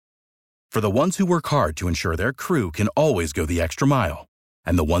For the ones who work hard to ensure their crew can always go the extra mile,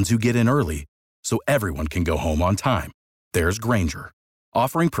 and the ones who get in early so everyone can go home on time, there's Grainger,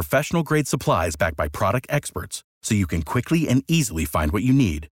 offering professional-grade supplies backed by product experts so you can quickly and easily find what you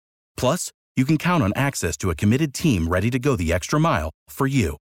need. Plus, you can count on access to a committed team ready to go the extra mile for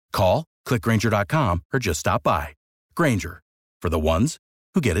you. Call, click Grainger.com, or just stop by. Grainger, for the ones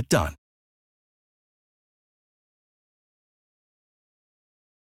who get it done.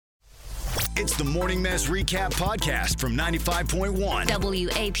 It's the Morning Mess Recap Podcast from 95.1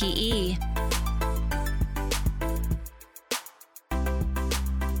 WAPE.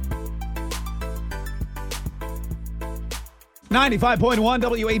 95.1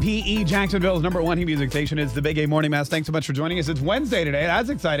 WAPE, Jacksonville's number one music station. Is the Big A Morning Mass. Thanks so much for joining us. It's Wednesday today. That's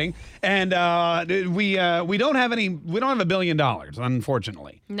exciting. And we don't have $1 billion,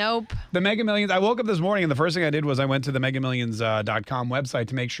 unfortunately. Nope. The Mega Millions. I woke up this morning and the first thing I did was I went to the megamillions.com website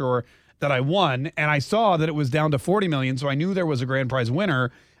to make sure that I won, and I saw that it was down to 40 million, so I knew there was a grand prize winner.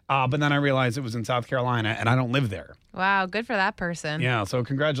 But then I realized it was in South Carolina, and I don't live there. Wow, good for that person. Yeah, so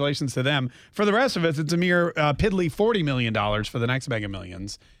congratulations to them. For the rest of us, it's a mere piddly $40 million for the next Mega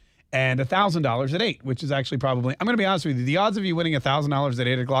Millions, and $1,000 at 8, which is actually probably, I'm going to be honest with you, the odds of you winning $1,000 at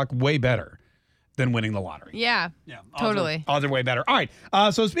 8 o'clock, way better than winning the lottery. Yeah, totally. Odds are way better. All right,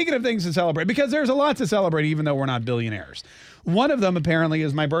 so speaking of things to celebrate, because there's a lot to celebrate even though we're not billionaires. One of them apparently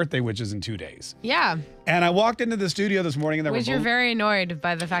is my birthday, which is in 2 days. Yeah. And I walked into the studio this morning and there Which you're very annoyed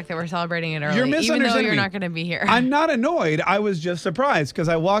by the fact that we're celebrating it early. You're misunderstanding even though you're me. not going to be here. I'm not annoyed. I was just surprised because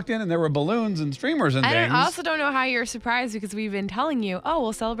I walked in and there were balloons and streamers and things. I also don't know how you're surprised because we've been telling you, oh,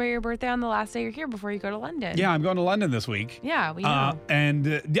 we'll celebrate your birthday on the last day you're here before you go to London. Yeah, I'm going to London this week. Yeah, we know.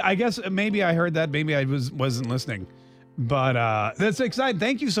 And I guess maybe I heard that. Maybe I wasn't listening. But that's exciting.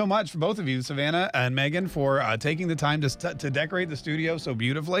 Thank you so much for both of you, Savannah and Megan, for taking the time to decorate the studio so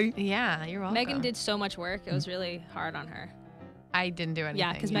beautifully. Yeah, you're welcome. Megan did so much work. It was really hard on her. I didn't do anything.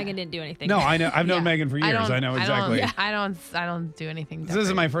 Yeah, because Megan didn't do anything. No, I know. I've known Megan for years. I know exactly. I don't do anything. This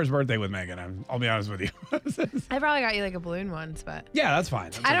is my first birthday with Megan. I'll be honest with you. I probably got you like a balloon once, but yeah, that's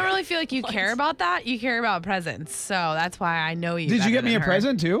fine. I don't really feel like you care about that. You care about presents, so that's why I know you. Did you get me a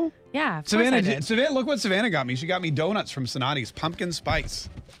present too? Yeah, of Savannah, course I did. Savannah, look what Savannah got me. She got me donuts from Sonati's Pumpkin Spice.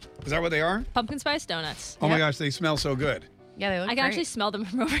 Is that what they are? Pumpkin spice donuts. Oh my gosh, they smell so good. Yeah, they look I can actually smell them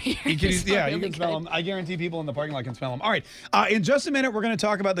from over here. You can smell them. I guarantee people in the parking lot can smell them. All right. In just a minute, we're going to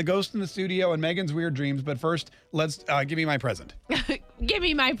talk about the ghost in the studio and Megan's weird dreams. But first, let's give me my present. Give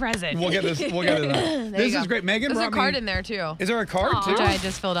me my present. We'll get this. This is great. Megan There's brought a card me. in there too. Is there a card too? Which I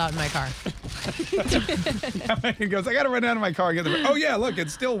just filled out in my car. Megan goes, I got to run down to my car and get the. Oh yeah, look,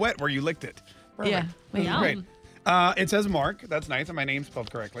 it's still wet where you licked it. Perfect. Yeah. This is great. It says Mark. That's nice, and my name's spelled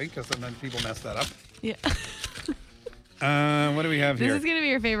correctly because sometimes people mess that up. Yeah. What do we have here? This is going to be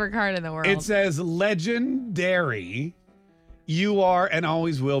your favorite card in the world. It says legendary. You are and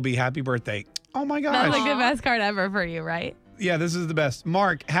always will be. Happy birthday. Oh my gosh. That's like the best card ever for you, right? Yeah, this is the best.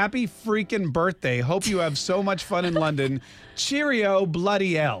 Mark, happy freaking birthday. Hope you have so much fun in London. Cheerio,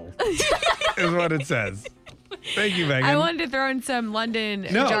 bloody L, is what it says. Thank you, Megan. I wanted to throw in some London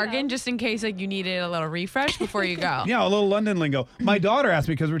jargon just in case like you needed a little refresh before you go. Yeah, a little London lingo. My daughter asked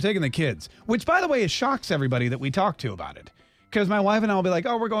me because we're taking the kids, which, by the way, it shocks everybody that we talk to about it. Because my wife and I will be like,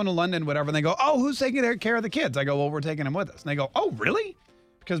 oh, we're going to London, whatever. And they go, oh, who's taking care of the kids? I go, well, we're taking them with us. And they go, oh, really?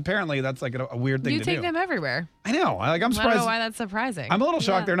 Because apparently that's like a weird thing to do. You take them everywhere. I know. I'm surprised. I don't know why that's surprising. I'm a little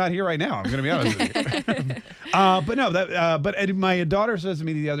shocked they're not here right now. I'm going to be honest with you. But no, but my daughter says to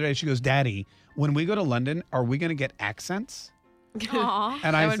me the other day, she goes, Daddy, when we go to London, are we going to get accents? Aww.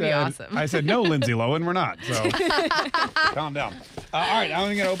 And that would be awesome. I said, no, Lindsay Lohan, we're not. So calm down. All right, I'm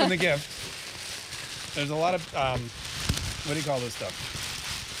going to open the gift. There's a lot of, what do you call this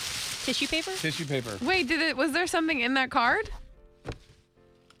stuff? Tissue paper? Tissue paper. Wait, was there something in that card?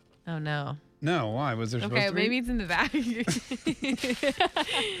 Oh, no. No, why? Was there supposed to be? Okay, maybe it's in the back.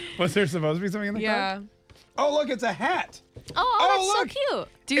 Was there supposed to be something in the card? Yeah. Oh, look, it's a hat. Oh, that's look. so cute.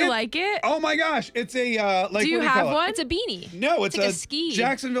 Do you like it? Oh my gosh, it's a Do you have one? It's a beanie. No, it's like a a ski.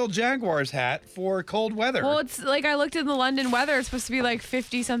 Jacksonville Jaguars hat for cold weather. Well, it's like I looked in the London weather. It's supposed to be like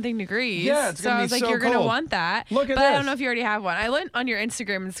 50-something degrees. Yeah, it's gonna so I be was like, so you're going to cold. want that. Look at but I this. don't know if you already have one. I went on your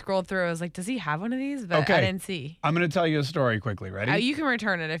Instagram and scrolled through. I was like, does he have one of these? But Okay. I didn't see. I'm going to tell you a story quickly. Ready? You can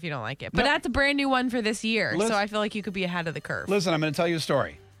return it if you don't like it. But No. that's a brand new one for this year. Listen- So I feel like you could be ahead of the curve. Listen, I'm going to tell you a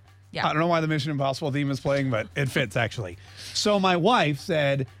story. Yeah. I don't know why the Mission Impossible theme is playing, but it fits actually. So my wife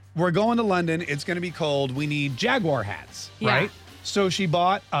said, we're going to London. It's going to be cold. We need Jaguar hats, Yeah. right? So she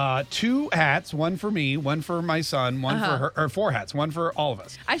bought 2 hats, one for me, one for my son, one for her, or 4 hats, one for all of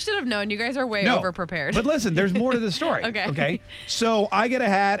us. I should have known. You guys are way No, over prepared. But listen, there's more to the story. Okay. So I get a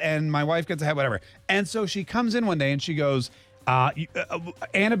hat and my wife gets a hat, whatever. And so she comes in one day and she goes,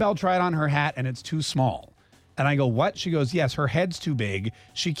 Annabelle tried on her hat and it's too small. And I go, what? She goes, yes, her head's too big.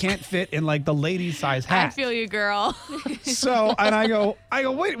 She can't fit in like the lady size hat. I feel you, girl. So, and I go,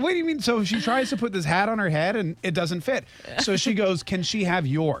 wait, what do you mean? So she tries to put this hat on her head and it doesn't fit. So she goes, can she have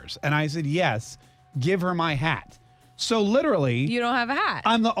yours? And I said, yes, give her my hat. So literally, You don't have a hat.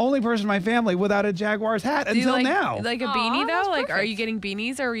 I'm the only person in my family without a Jaguars hat Do you until like, now. Like a Aw, beanie, that's though? Like, are perfect. you getting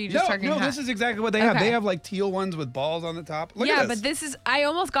beanies or are you just talking no, hats? this is exactly what they have. Okay. They have like teal ones with balls on the top. Look yeah, at this. but this is, I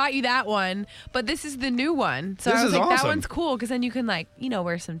almost got you that one, but this is the new one. So This I was is like, that awesome. one's cool because then you can like,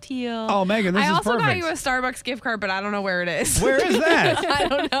 wear some teal. Oh, Megan, this I is also got perfect. you a Starbucks gift card, but I don't know where it is. Where is that? I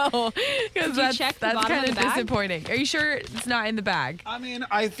don't know. Because you check the that's bottom kind of of the bag? disappointing. Are you sure it's not in the bag? I mean,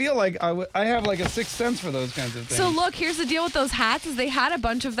 I feel like I have like a sixth sense for those kinds of things. So look, here's the deal with those hats is they had a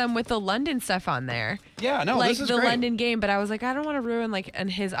bunch of them with the London stuff on there. yeah, no, like this is the great. London game, but I was like, I don't want to ruin like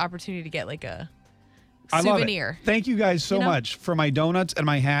and his opportunity to get like a I love souvenir. it. Thank you guys so You know? much for my donuts and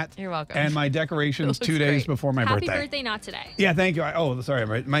my hat. You're welcome. And my decorations It 2 looks days great. before my Happy birthday. birthday, not today. Yeah, thank you. Sorry,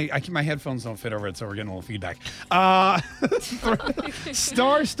 my headphones don't fit over it, so we're getting a little feedback.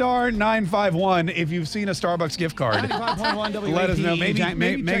 Star 951. If you've seen a Starbucks gift card, let us know.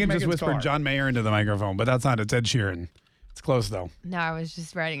 Maybe Megan just whispered John Mayer into the microphone, but that's not. It's Ed Sheeran. It's close though. No, I was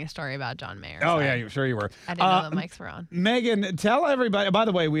just writing a story about John Mayer. Oh Sorry. yeah, sure you were. I didn't know the mics were on. Megan, tell everybody. By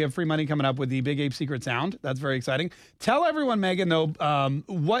the way, we have free money coming up with the Big Ape Secret Sound. That's very exciting. Tell everyone, Megan, though,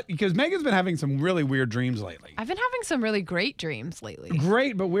 because Megan's been having some really weird dreams lately. I've been having some really great dreams lately.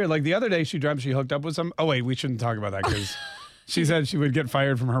 Great, but weird. Like the other day, she dreamt she hooked up with some. Oh wait, we shouldn't talk about that because she said she would get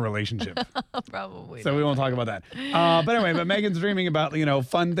fired from her relationship. Probably. So we won't talk about that. But anyway, but Megan's dreaming about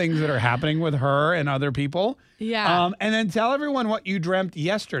fun things that are happening with her and other people. Yeah. And then tell everyone what you dreamt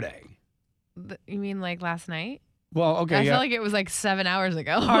yesterday. You mean like last night? Well, okay, I yeah. feel like it was like 7 hours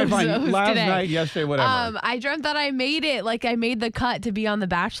ago. All right, fine. So it was Last today. night, yesterday, whatever. I dreamt that I made it. Like I made the cut to be on The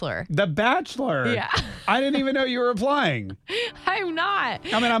Bachelor. The Bachelor. Yeah. I didn't even know you were applying. I'm not.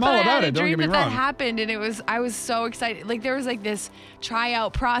 I mean, I'm But all I about had it. a Don't dream get me that wrong. happened, and I was so excited. Like there was like this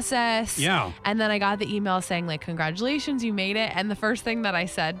tryout process. Yeah. And then I got the email saying like, "Congratulations, you made it." And the first thing that I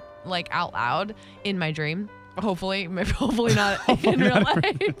said like out loud in my dream. Hopefully not in real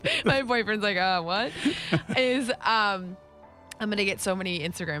life. My boyfriend's like, what? Is I'm gonna get so many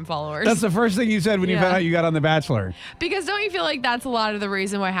Instagram followers. That's the first thing you said when you Yeah. found out you got on The Bachelor. Because don't you feel like that's a lot of the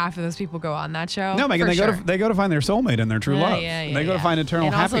reason why half of those people go on that show? No, Megan, For sure. they go to find their soulmate and their true Yeah, love. yeah, They go to find eternal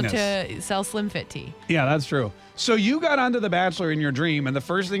and happiness. also to sell Slim Fit tea. Yeah, that's true. So you got onto The Bachelor in your dream, and the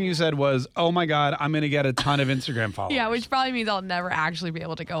first thing you said was, "Oh my God, I'm going to get a ton of Instagram followers." Yeah, which probably means I'll never actually be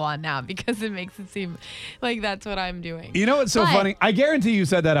able to go on now because it makes it seem like that's what I'm doing. You know what's so But- funny? I guarantee you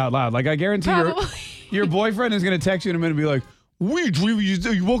said that out loud. Like I guarantee Probably. your boyfriend is going to text you in a minute and be like, "We dream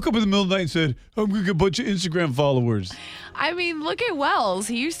you woke up in the middle of the night and said, I'm going to get a bunch of Instagram followers." I mean, look at Wells.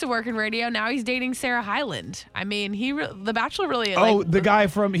 He used to work in radio. Now he's dating Sarah Hyland. I mean, The Bachelor really. The guy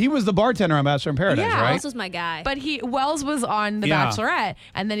he was the bartender on Bachelor in Paradise, Yeah. right? This was my guy. But Wells was on The Yeah. Bachelorette,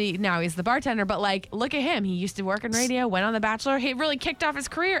 and then now he's the bartender. But like, look at him. He used to work in radio, went on The Bachelor. He really kicked off his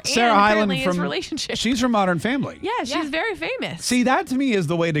career Sarah and Hyland apparently his from relationship. She's from Modern Family. Yeah, she's very famous. See, that to me is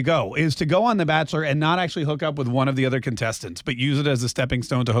the way to go, is to go on The Bachelor and not actually hook up with one of the other contestants, but use it as a stepping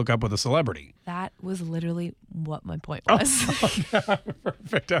stone to hook up with a celebrity. That was literally what my point was.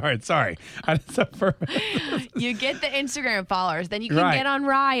 Perfect. All right. Sorry. You get the Instagram followers, then you can Right. get on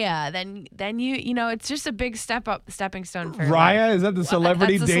Raya. Then you know, it's just a big stepping stone for your Raya, life. is that the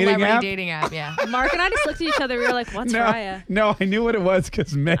celebrity That's the dating celebrity app? dating app, yeah. Mark and I just looked at each other. We were like, what's Raya? No, I knew what it was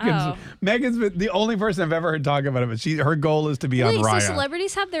because Oh. Megan's been the only person I've ever heard talk about it, but her goal is to be on Wait, so Raya.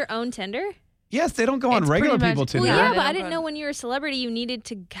 celebrities have their own Tinder? Yes, they don't go on It's regular pretty people much- Tinder. Well, Yeah, yeah, they but I don't didn't go- know when you were a celebrity, you needed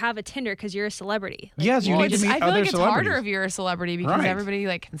to have a Tinder because you're a celebrity. Yes, you Well, need to meet I feel other like it's celebrities. harder if you're a celebrity because Right. everybody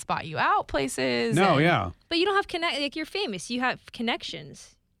like can spot you out places. No, and- yeah. But you don't have like you're famous. You have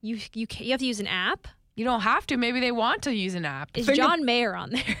connections. You have to use an app. You don't have to. Maybe they want to use an app. Is Think of- John Mayer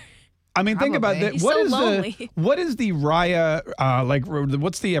on there? I mean, think about Probably. that. He's What so is lonely. what is the Raya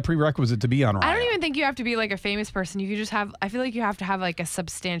what's the prerequisite to be on Raya? I don't even think you have to be like a famous person. You could just have. I feel like you have to have like a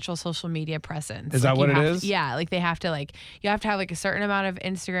substantial social media presence. Is that Like, what you it have is? To, yeah, like they have to like you have to have like a certain amount of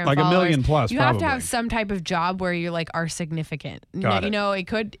Instagram Like 1 followers. million plus, You have to probably. have some type of job where you like are significant. Got You it. know, it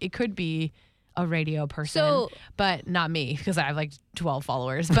could be a radio person, So- but not me because I have like 12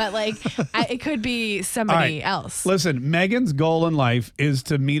 followers. But like, it could be somebody else. Listen, Megan's goal in life is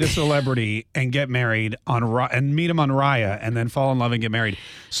to meet a celebrity and get married and meet him on Raya and then fall in love and get married.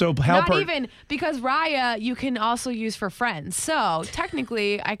 So help Not her. even because Raya you can also use for friends. So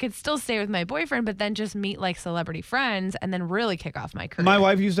technically, I could still stay with my boyfriend, but then just meet like celebrity friends and then really kick off my career. My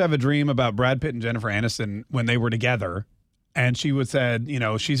wife used to have a dream about Brad Pitt and Jennifer Aniston when they were together. And she would said,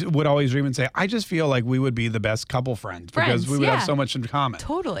 she would always dream and say, I just feel like we would be the best couple friends because we would have so much in common.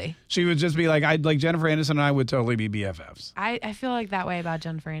 Totally. She would just be like, Jennifer Aniston and I would totally be BFFs. I feel like that way about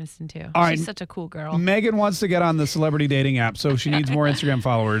Jennifer Aniston too. All right. She's such a cool girl. Megan wants to get on the celebrity dating app, so she needs more Instagram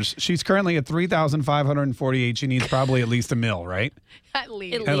followers. She's currently at 3,548. She needs probably at least 1 million, right? At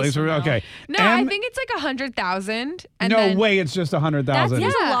least. At least. Okay. No, I think it's like 100,000. No way, it's just 100,000.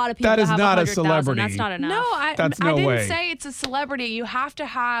 There's a lot of people That is have not a 100,000. celebrity. That's not enough. No, That's I no didn't way. say it's a celebrity. You have to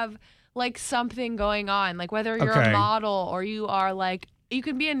have like something going on, like whether you're Okay. a model or you are like you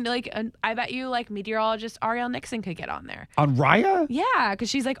could be in like I bet you like meteorologist Ariel Nixon could get on there. On Raya? Yeah, because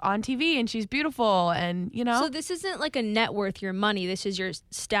she's like on TV and she's beautiful and So this isn't like a net worth, your money. This is your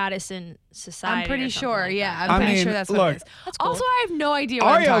status in society. I'm pretty or something sure. like Yeah, that. I'm I pretty mean, sure that's what look, it is. That's cool. Also, I have no idea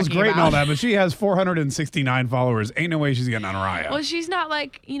what Ariel's I'm talking great about. and all that, but she has 469 followers. Ain't no way she's getting on Raya. Well, she's not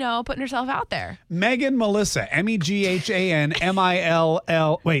like putting herself out there. Megan Melissa,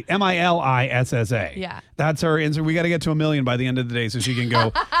 Meghanmilissa. Yeah. That's her Instagram. We got to get to 1 million by the end of the day so she can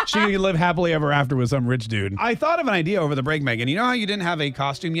go. She can live happily ever after with some rich dude. I thought of an idea over the break, Megan. You know how you didn't have a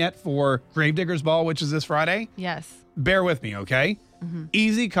costume yet for Gravedigger's Ball, which is this Friday? Yes. Bear with me, okay?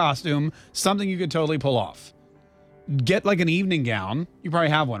 Easy costume, something you could totally pull off. Get like an evening gown. You probably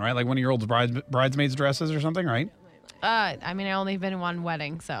have one, right? Like one of your old bridesmaids dresses or something, right? I mean, I only been in one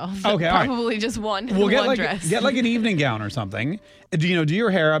wedding, so Okay, all right. probably just one. Well, one dress. get like an evening gown or something. Do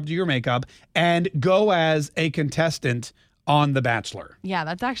your hair up, do your makeup, and go as a contestant on The Bachelor. Yeah,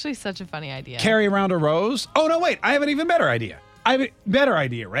 that's actually such a funny idea. Carry around a rose. Oh no, wait! I have an even better idea.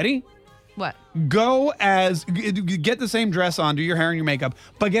 Ready? What? Go as get the same dress on, do your hair and your makeup,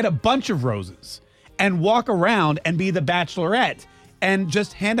 but get a bunch of roses and walk around and be the Bachelorette and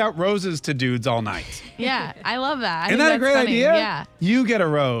just hand out roses to dudes all night. Yeah, I love that. Isn't that a great idea? Yeah. You get a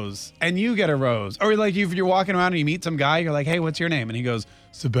rose and you get a rose. Or like if you're walking around and you meet some guy, you're like, hey, what's your name? And he goes,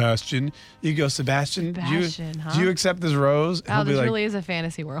 Sebastian. You go, Sebastian, Sebastian, do huh? you accept this rose? Wow, He'll be this like, really is a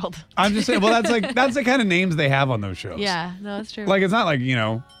fantasy world. I'm just saying, well, that's the kind of names they have on those shows. Yeah, no, that's true. Like, it's not like,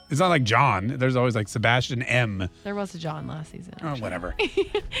 it's not like John. There's always like Sebastian M. There was a John last season. Or whatever.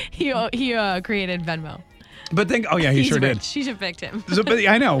 He created Venmo. But think, oh yeah, he He's sure rich. did. She should have picked him. So, but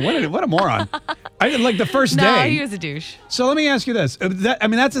I know, what a moron. I did like the first No, day. he was a douche. So let me ask you this.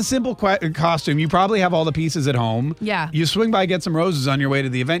 That's a simple costume. You probably have all the pieces at home. Yeah. You swing by, get some roses on your way to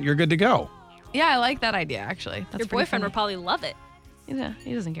the event. You're good to go. Yeah, I like that idea, actually. That's Your pretty boyfriend funny. would probably love it. Yeah,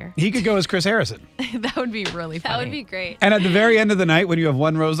 he doesn't care. He could go as Chris Harrison. That would be really funny. That would be great. And at the very end of the night, when you have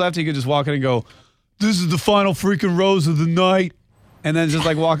one rose left, he could just walk in and go, this is the final freaking rose of the night. And then just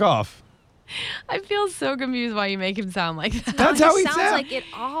like walk off. I feel so confused why you make him sound like that. That's how he sounds sounds. like it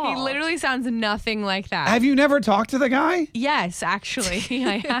all. He literally sounds nothing like that. Have you never talked to the guy? Yes, actually,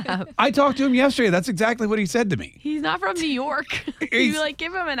 I have. I talked to him yesterday. That's exactly what he said to me. He's not from New York. He's- You like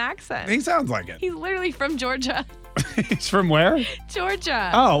give him an accent. He sounds like it. He's literally from Georgia. He's from where?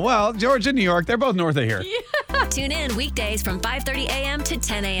 Georgia. Oh, well, Georgia and New York, they're both north of here. Tune in weekdays from 5:30 a.m. to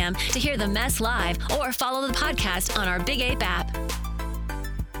 10 a.m. to hear The Mess live or follow the podcast on our Big Ape app.